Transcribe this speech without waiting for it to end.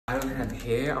don't have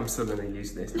hair, I'm still gonna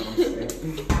use this. Look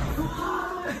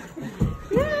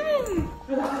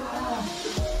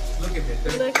at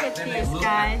this. Look at this,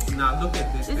 guys. Now look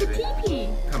at this. There's a teepee.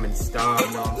 Come and star,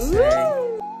 you know what I'm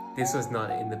saying? This was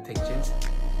not in the pictures.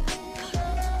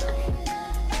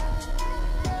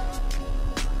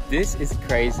 This is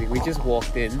crazy. We just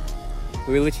walked in.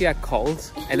 We were literally at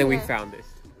Coles and then we found this.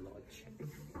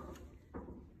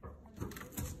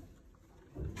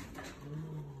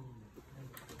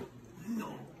 No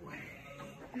way.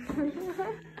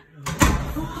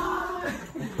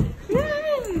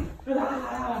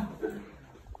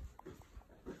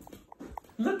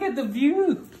 Look at the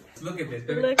view. Look at this,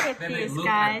 baby. Look at this,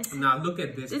 guys. Now look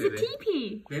at this, There's baby. a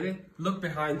teepee. Baby, look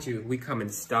behind you. We come in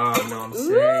style, you know what I'm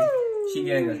saying? She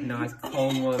getting a nice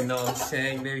cold one, you know what I'm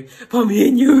saying, baby? For me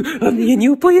and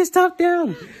you, put your stuff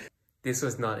down. This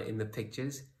was not in the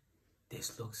pictures.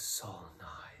 This looks so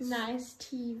nice. Nice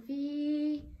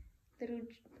TV. Little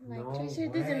light tracer.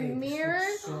 There's a way. mirror.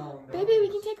 So nice. Baby, we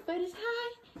can take photos.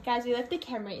 Hi. Guys, we left the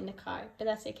camera in the car, but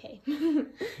that's okay.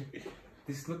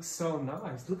 This looks so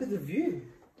nice. Look at the view.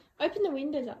 Open the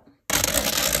windows up.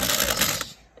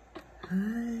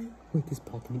 Wait, there's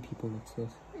balcony people next to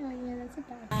us. Oh yeah, that's a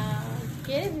bad.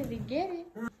 Get it, baby, get it.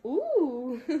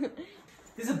 Ooh.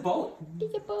 There's a boat.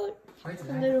 It's a boat. Wait, A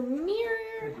little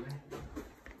mirror.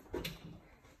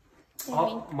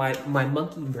 Oh, my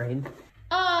monkey brain.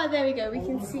 Oh, there we go. We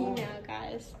can see now,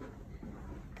 guys.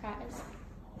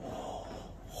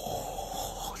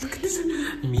 Oh, look at this.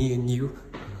 Me and you.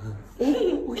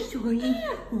 Oh, sorry.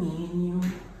 Me and you.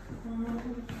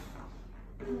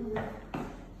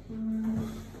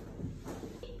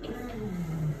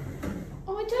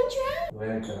 Oh, don't you have?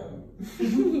 Welcome.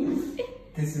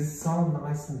 This is so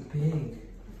nice and big.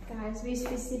 Guys, we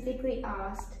specifically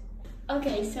asked.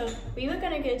 Okay, so we were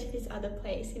gonna go to this other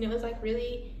place, and it was like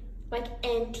really like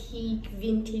antique,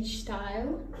 vintage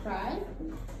style, right?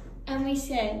 And we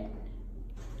said,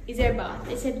 is there a bath?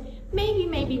 They said, maybe,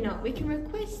 maybe not. We can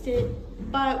request it,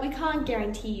 but we can't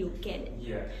guarantee you'll get it.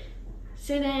 Yeah.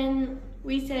 So then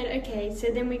we said, okay,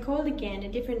 so then we called again, a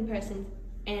different person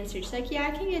answered. She's like, yeah,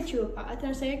 I can get you a bath. And I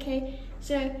was like, okay,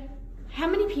 so how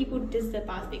many people does the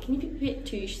bath fit? Can you fit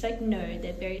 2? She's like, no,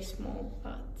 they're very small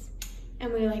baths.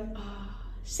 And we were like, oh.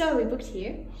 So we booked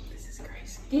here. This is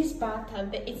crazy. This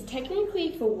bathtub, it's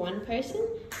technically for 1 person,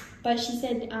 but she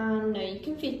said, no, you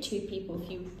can fit 2 people if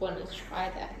you want to try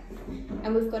that.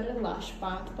 And we've got a Lush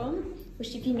bath bomb,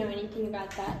 which if you know anything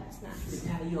about that, it's nice. This is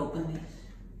how you open this.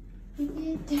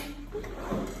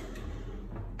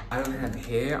 I don't have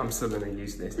hair, I'm still gonna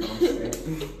use this. They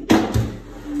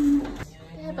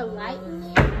have a light in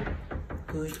there.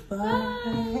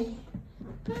 Goodbye.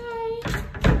 Bye.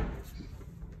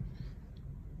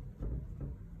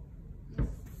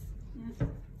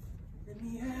 Let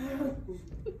me out.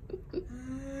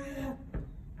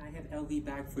 I have LV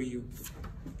bag for you.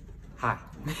 Hi.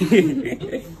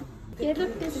 Yeah,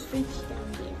 look, there's a fridge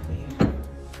down there.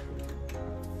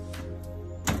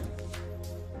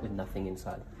 With nothing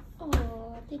inside. Oh,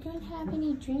 they don't have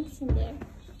any drinks in there.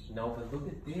 No, but look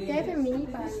at this. They have a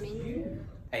minibar menu.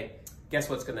 Hey, guess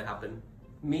what's gonna happen?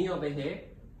 Me over here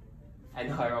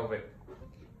and her over.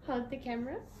 Hold the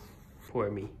camera. Poor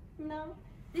me. No,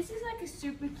 this is like a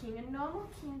super king. A normal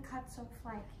king cuts off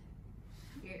like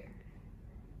here.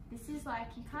 This is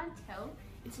like, you can't tell,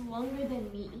 it's longer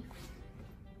than me.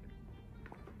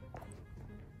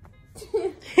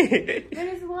 But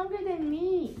it's longer than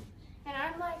me. And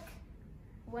I'm like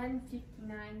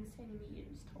 159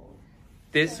 centimeters tall.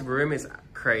 This room is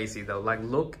crazy though. Like,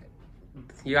 look,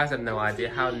 you guys have no idea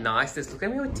how nice this looks.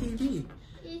 Let me on TV.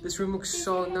 This room looks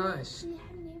so nice.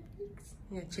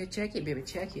 Yeah, check it, baby,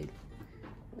 check it.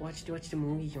 Watch the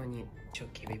movie on it. It's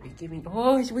okay, baby. Give me.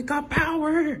 Oh, we got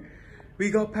power. We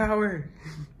got power.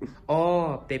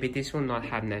 Oh, baby, this will not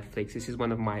have Netflix. This is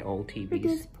one of my old TVs. But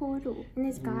there's Portal and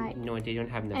there's Guide. No, they don't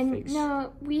have And Netflix.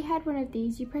 no, we had one of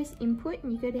these. You press input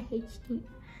and you go to HD.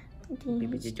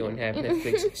 Baby, they don't have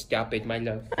Netflix. Stop it, my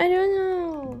love. I don't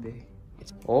know.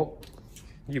 Oh,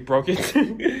 you broke it.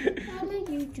 How did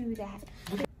you do that?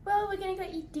 Well, we're gonna go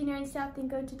eat dinner and stuff, then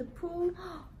go to the pool.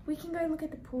 We can go look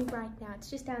at the pool right now. It's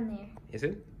just down there. Is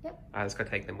it? Yep. Alright, let's go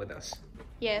take them with us.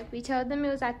 Yeah, we told them it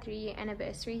was our 3-year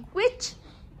anniversary, which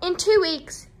in 2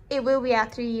 weeks, it will be our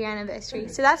 3-year anniversary.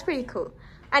 So that's pretty cool.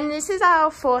 And this is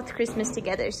our 4th Christmas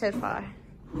together so far.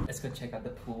 Let's go check out the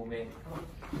pool, man.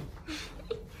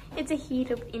 It's a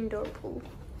heated indoor pool.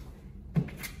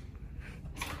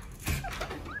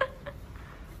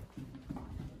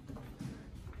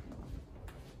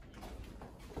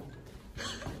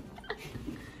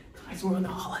 Guys, we're on a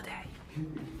holiday.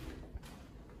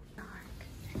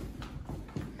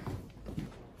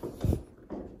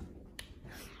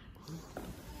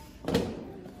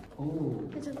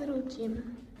 There's a little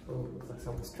gym. Oh, looks like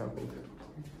someone's struggling.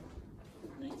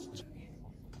 Let's check.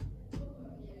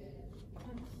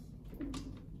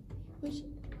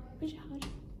 Which house?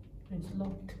 It's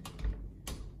locked.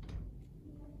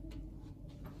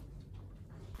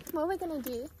 What we're gonna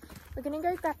do, we're gonna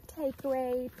go grab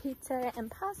takeaway pizza and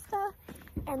pasta,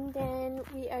 and then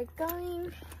we are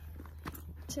going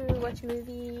to watch a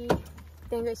movie,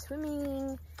 then go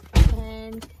swimming,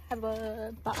 and have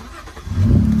a bath.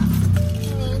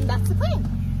 And that's the plan.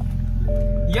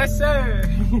 Yes, sir!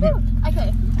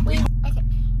 Okay,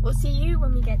 we'll see you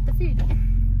when we get the food.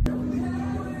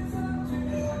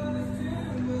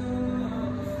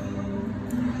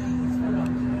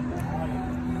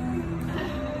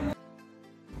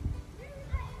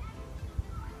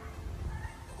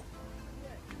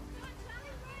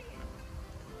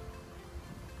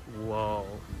 Whoa.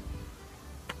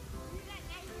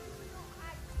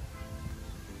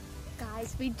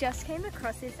 Guys, we just came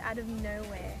across this out of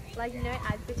nowhere. Like no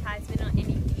advertisement or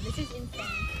anything. This is insane.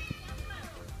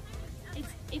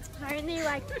 It's currently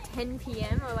like 10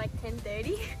 p.m. or like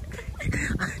 10:30.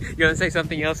 You gonna say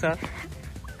something else, huh?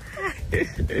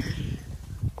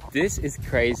 This is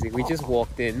crazy. We just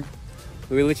walked in.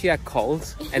 We were literally at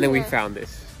Coles and then we found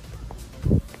this.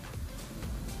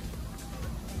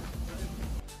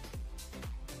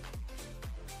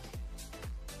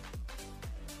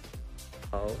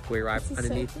 Oh, we arrived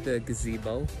underneath the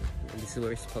gazebo, and this is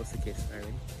where we're supposed to kiss.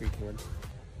 Alright, 3, 2, 1.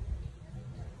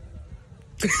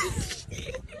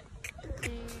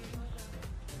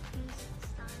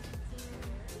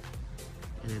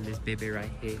 And then this baby right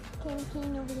here.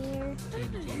 Candy over there.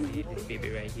 This baby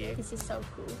right here. This is so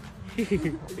cool.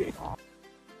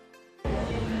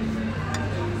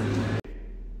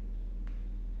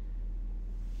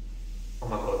 Oh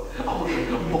my god.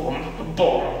 Oh,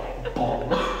 bomb.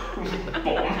 Bomb.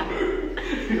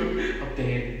 I'm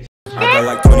dead. I got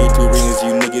like 22 reasons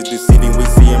you niggas deceiving. We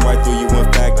see 'em right through you.